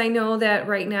 Because I know that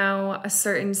right now a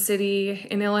certain city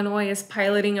in Illinois is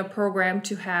piloting a program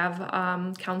to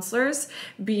have counselors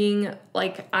being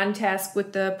like on task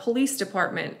with the police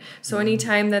department. So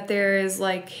anytime that there is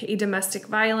like a domestic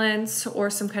violence or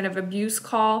some kind of abuse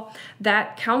call,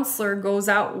 that counselor goes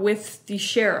out with the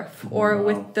sheriff or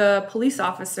with the police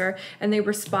officer, and they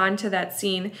respond to that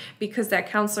scene, because that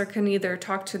counselor can either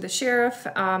talk to the sheriff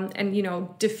and, you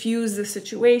know, diffuse the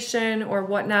situation or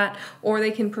whatnot, or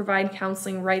they can provide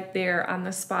counseling right there on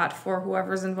the spot for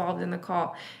whoever's involved in the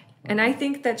call. And I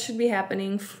think that should be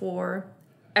happening for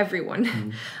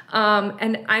everyone.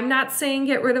 And I'm not saying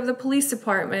get rid of the police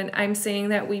department. I'm saying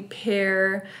that we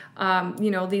pair,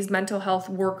 these mental health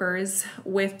workers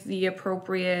with the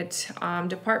appropriate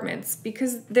departments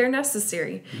because they're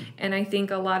necessary. And I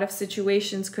think a lot of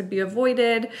situations could be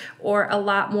avoided, or a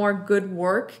lot more good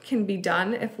work can be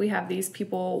done if we have these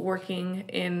people working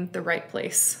in the right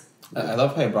place. I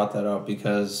love how you brought that up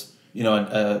because,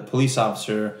 a police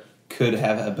officer could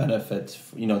have a benefit,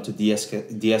 to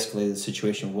de-escalate the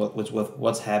situation with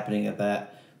what's happening at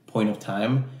that point of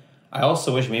time. I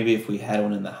also wish maybe if we had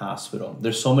one in the hospital.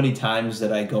 There's so many times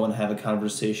that I go and have a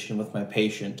conversation with my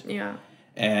patient. Yeah.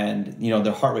 And,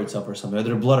 their heart rate's up or something, or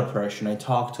their blood pressure, and I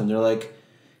talk to them. They're like,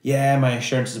 yeah, my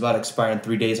insurance is about to expire in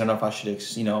 3 days. I don't know if I should,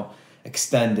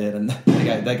 extend it. And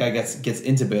that guy gets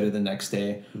intubated the next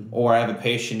day. Or I have a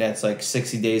patient that's like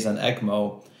 60 days on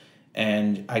ECMO,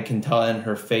 and I can tell in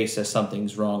her face that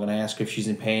something's wrong. And I ask her if she's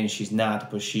in pain. She's not,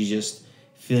 but she's just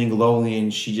feeling lonely,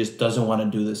 and she just doesn't want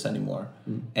to do this anymore.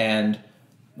 And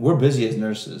we're busy as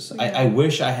nurses. Yeah. I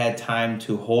wish I had time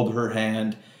to hold her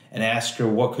hand and ask her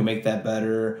what could make that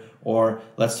better, or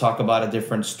let's talk about a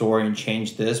different story and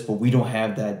change this, but we don't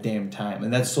have that damn time.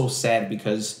 And that's so sad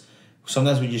because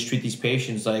sometimes we just treat these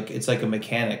patients like it's like a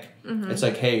mechanic. It's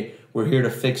like, hey, we're here to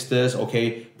fix this.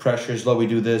 Okay, pressure's low, we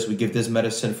do this, we give this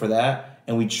medicine for that,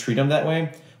 and we treat them that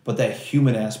way. But that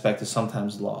human aspect is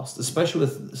sometimes lost, especially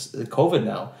with COVID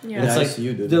now. Yeah. It's like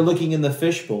ICU, they're looking in the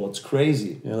fishbowl. It's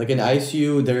crazy. Like in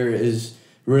ICU, there is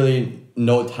really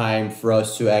no time for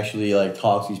us to actually like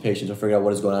talk to these patients or figure out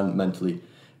what is going on mentally,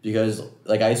 because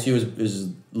like ICU is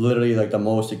literally like the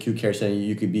most acute care setting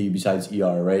you could be besides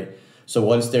ER, right? So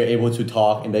once they're able to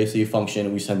talk and basically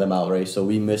function, we send them out, right? So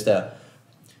we miss that.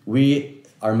 We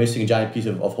are missing a giant piece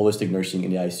of holistic nursing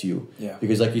in the ICU. Yeah.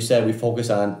 Because like you said, we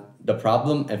focus on the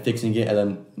problem and fixing it and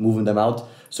then moving them out.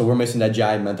 So we're missing that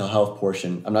giant mental health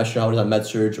portion. I'm not sure how it is on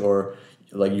med-surg or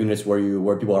like units where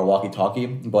people are walkie-talkie,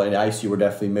 but in the ICU we're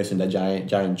definitely missing that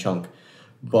giant chunk.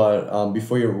 But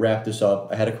before you wrap this up,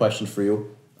 I had a question for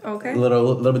you. Okay. A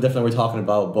little bit different than we're talking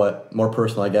about, but more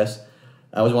personal, I guess.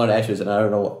 I always wanted to ask you this, and I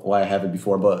don't know why I haven't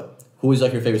before, but who is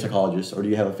like your favorite psychologist, or do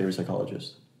you have a favorite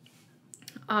psychologist?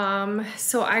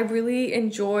 So I really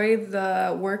enjoy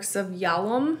the works of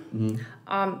Yalom,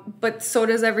 but so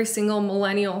does every single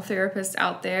millennial therapist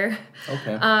out there.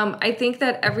 Okay. I think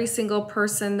that every single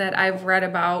person that I've read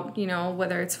about,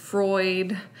 whether it's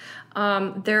Freud,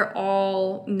 they're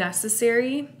all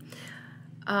necessary.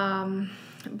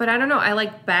 But I don't know, I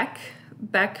like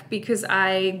Beck because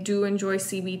I do enjoy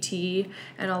CBT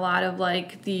and a lot of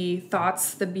like the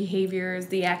thoughts, the behaviors,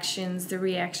 the actions, the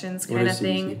reactions kind of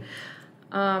thing.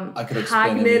 I could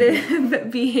explain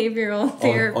Cognitive behavioral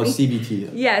therapy. Oh, CBT.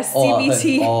 Yes,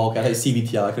 CBT. Okay, I had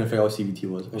CBT. I couldn't figure out what CBT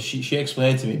was. She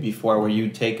explained to me before where you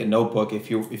take a notebook.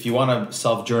 If you want to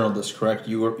self-journal this, correct?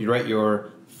 You write your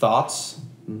thoughts,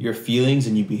 your feelings,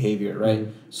 and your behavior, right?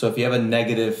 So if you have a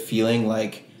negative feeling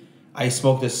like, I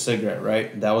smoked this cigarette,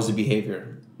 right? That was a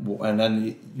behavior. And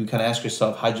then you kind of ask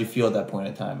yourself, how'd you feel at that point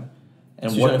in time?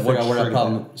 And So you're trying to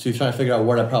figure out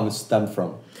where that problem stemmed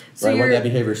from, So right? Where that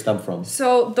behavior stemmed from.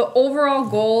 So the overall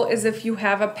goal is if you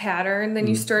have a pattern, then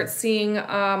you start seeing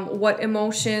what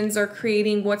emotions are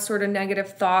creating what sort of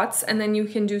negative thoughts, and then you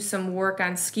can do some work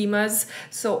on schemas.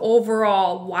 So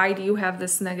overall, why do you have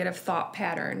this negative thought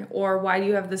pattern? Or why do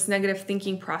you have this negative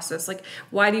thinking process? Like,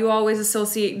 why do you always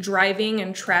associate driving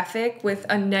and traffic with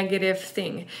a negative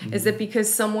thing? Is it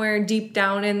because somewhere deep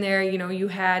down in there, you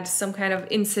had some kind of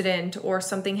incident or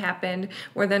something happened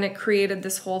where then it created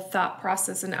this whole thought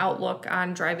process and outlook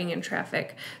on driving in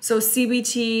traffic? So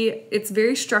CBT, it's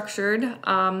very structured,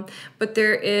 but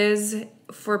there is,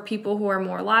 for people who are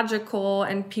more logical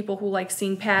and people who like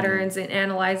seeing patterns and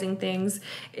analyzing things,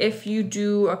 if you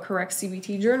do a correct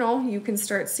CBT journal, you can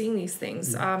start seeing these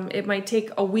things. It might take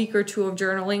a week or two of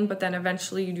journaling, but then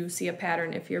eventually you do see a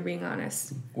pattern if you're being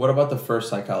honest. What about the first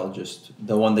psychologist?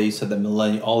 The one that you said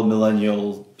that all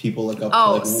millennial people look up to?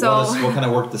 Oh, Like, what kind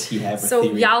of work does he have? So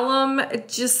theory?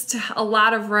 Yalom, just a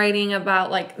lot of writing about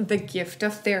like the gift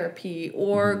of therapy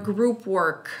or group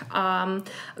work.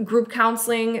 Group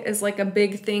counseling is like a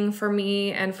big thing for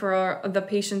me and for the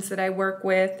patients that I work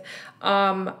with.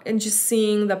 And just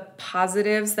seeing the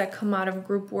positives that come out of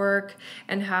group work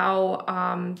and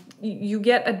how you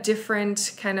get a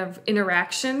different kind of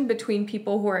interaction between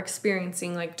people who are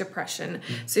experiencing like depression.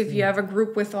 So if you have a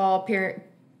group with all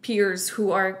peers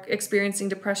who are experiencing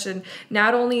depression,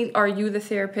 not only are you the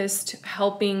therapist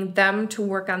helping them to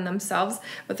work on themselves,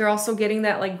 but they're also getting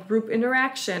that like group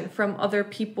interaction from other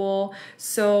people.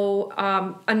 So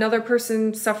another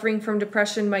person suffering from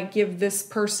depression might give this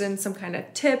person some kind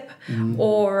of tip,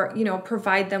 or, you know,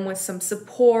 provide them with some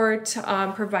support,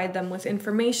 provide them with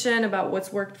information about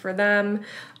what's worked for them.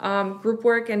 Group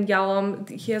work, and Yalom,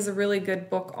 he has a really good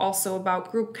book also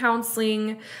about group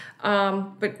counseling.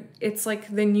 But it's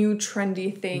like the new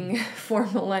trendy thing for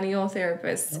millennial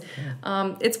therapists.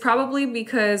 Okay. It's probably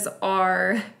because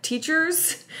our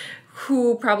teachers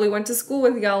who probably went to school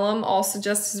with Yalom all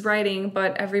suggest his writing,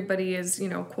 but everybody is, you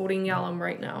know, quoting Yalom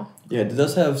right now. Yeah, it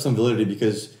does have some validity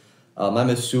because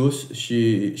my Sus,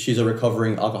 she's a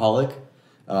recovering alcoholic.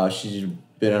 She's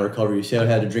been in recovery. She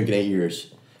had to drink in 8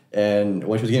 years. And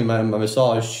when she was getting my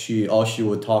massage, she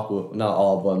would talk, not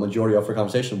all, but majority of her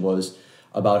conversation was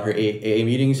about her AA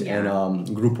meetings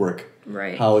and group work.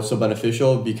 Right. How it's so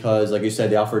beneficial because, like you said,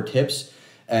 they offer tips.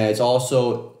 And it's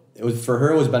also, for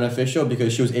her, it was beneficial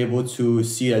because she was able to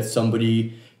see that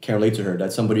somebody can relate to her,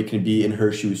 that somebody can be in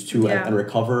her shoes too and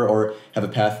recover or have a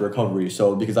path for recovery.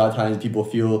 So, because a lot of times people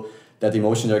feel that the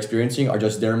emotions they're experiencing are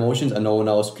just their emotions and no one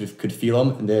else could feel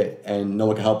them and no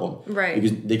one can help them. Right.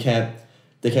 Because they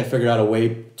can't figure out a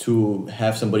way to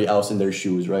have somebody else in their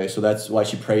shoes, right? So that's why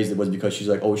she praised it, was because she's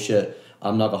like, oh shit,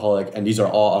 I'm an alcoholic, and these are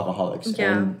all alcoholics.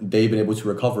 Yeah. And they've been able to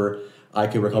recover. I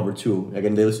could recover too.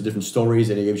 Again, they listen to different stories,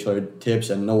 and they give each other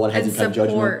tips, and no one has any kind of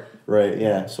judgment. Right,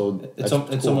 yeah. So it's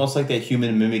almost like that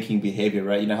human mimicking behavior,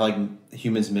 right? You know how like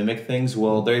humans mimic things?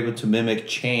 Well, they're able to mimic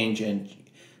change and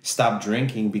stop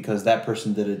drinking because that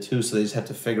person did it too. So they just have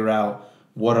to figure out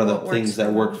what are the things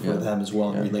that work for them as well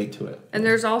and relate to it. And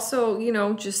there's also, you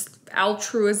know, just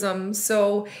altruism.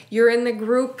 So you're in the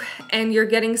group and you're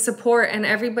getting support and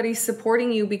everybody's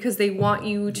supporting you because they want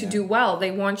you to do well.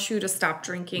 They want you to stop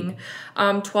drinking.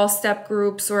 12-step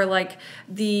groups or like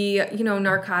the, you know,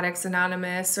 Narcotics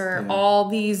Anonymous or all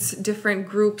these different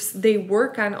groups, they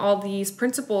work on all these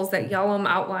principles that Yalom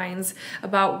outlines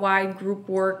about why group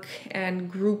work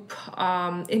and group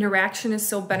interaction is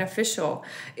so beneficial.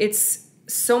 It's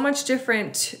so much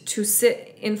different to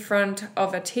sit in front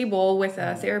of a table with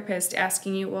a therapist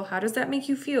asking you, well, how does that make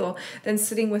you feel, than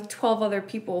sitting with 12 other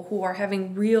people who are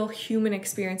having real human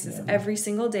experiences every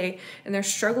single day, and they're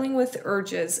struggling with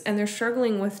urges and they're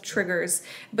struggling with triggers,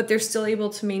 but they're still able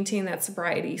to maintain that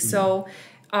sobriety. So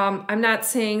I'm not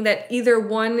saying that either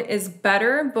one is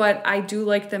better, but I do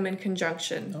like them in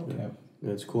conjunction. Okay.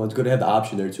 Yeah, it's cool. It's good to have the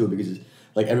option there too, because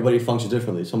like everybody functions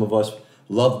differently. Some of us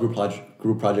loved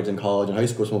group projects in college and high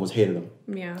school. Some of us hated them.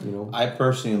 Yeah. You know? I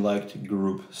personally liked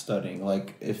group studying.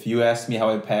 Like, if you asked me how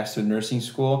I passed through nursing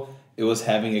school, it was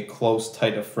having a close,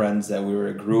 tight of friends that we were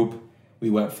a group. We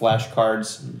went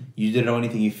flashcards. You didn't know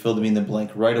anything. You filled me in the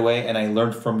blank right away, and I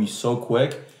learned from you so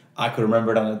quick. I could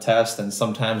remember it on a test, and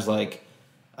sometimes, like,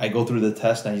 I go through the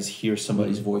test and I just hear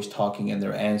somebody's voice talking, and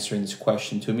they're answering this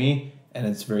question to me, and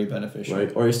it's very beneficial.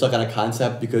 Right. Or you're stuck on a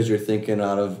concept because you're thinking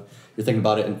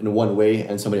about it in one way,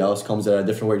 and somebody else comes at it a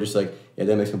different way. Just like, yeah,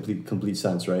 that makes complete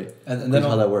sense, right? And then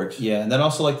how that works. Yeah, and then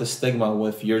also like the stigma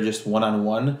with you're just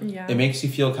one-on-one. Yeah. It makes you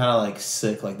feel kind of like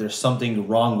sick. Like there's something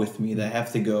wrong with me that I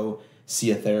have to go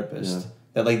see a therapist. Yeah.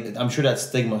 That like I'm sure that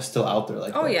stigma is still out there.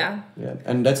 Like Yeah. Yeah,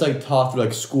 and that's like taught through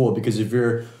like school, because if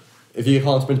you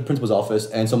call the principal's office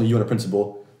and someone you and a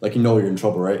principal, like, you know you're in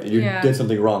trouble, right? You did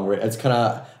something wrong, right? It's kind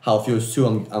of how it feels too.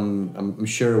 I'm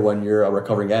sure when you're a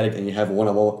recovering addict and you have a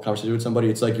one-on-one conversation with somebody,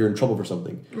 it's like you're in trouble for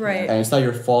something. Right. And it's not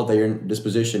your fault that you're in this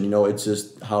position. You know, it's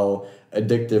just how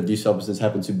addictive these substances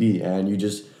happen to be, and you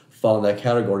just fall in that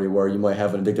category where you might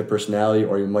have an addictive personality,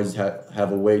 or you might just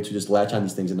have a way to just latch on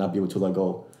these things and not be able to let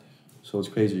go. So it's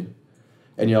crazy.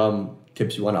 Any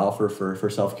tips you want to offer for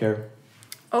self-care?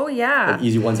 Oh, yeah. Like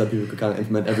easy ones that people could kind of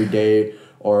implement every day,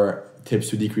 or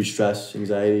tips to decrease stress,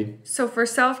 anxiety? So for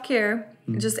self-care,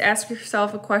 just ask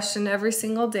yourself a question every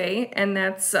single day, and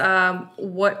that's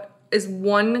what is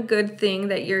one good thing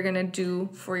that you're going to do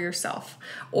for yourself,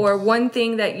 or one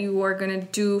thing that you are going to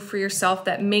do for yourself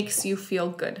that makes you feel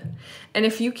good. And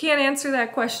if you can't answer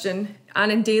that question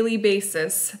on a daily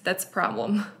basis, that's a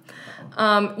problem.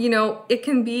 You know, it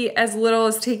can be as little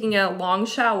as taking a long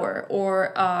shower,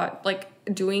 or like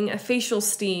doing a facial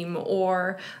steam,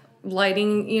 or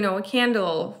lighting, you know, a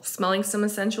candle, smelling some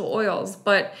essential oils.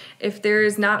 But if there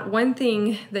is not one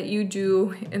thing that you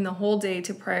do in the whole day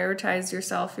to prioritize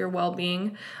yourself, your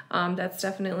well-being, that's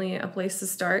definitely a place to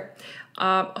start.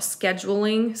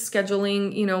 scheduling,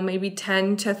 you know, maybe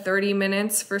 10 to 30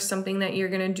 minutes for something that you're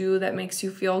going to do that makes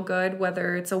you feel good,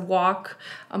 whether it's a walk,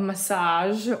 a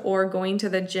massage, or going to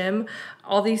the gym.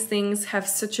 All these things have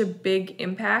such a big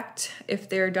impact if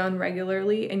they're done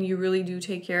regularly and you really do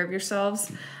take care of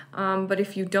yourselves. But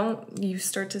if you don't, you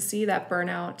start to see that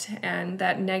burnout and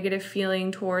that negative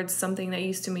feeling towards something that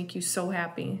used to make you so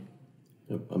happy.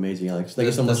 Amazing, Alex. Thank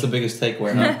you so much. That's the biggest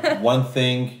takeaway, huh? One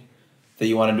thing that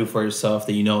you want to do for yourself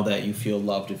that you know that you feel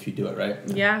loved if you do it, right?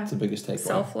 Yeah. That's the biggest takeaway.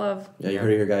 Self-love. Yeah, you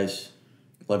heard it here, guys.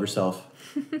 Love yourself.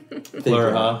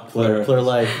 Plur, huh? Plur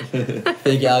life.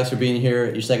 Thank you, Alex, for being here.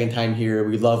 Your second time here.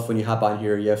 We love when you hop on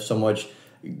here. You have so much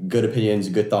good opinions,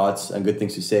 good thoughts, and good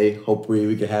things to say. Hopefully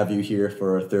we could have you here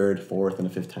for a third, fourth, and a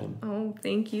fifth time. Oh,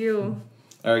 thank you.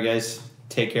 All right, guys.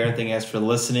 Take care. Thank you guys for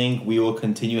listening. We will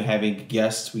continue having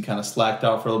guests. We kind of slacked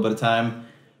out for a little bit of time,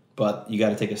 but you got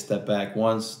to take a step back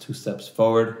once, 2 steps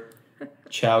forward.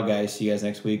 Ciao, guys. See you guys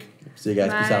next week. See you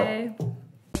guys. Bye. Peace out.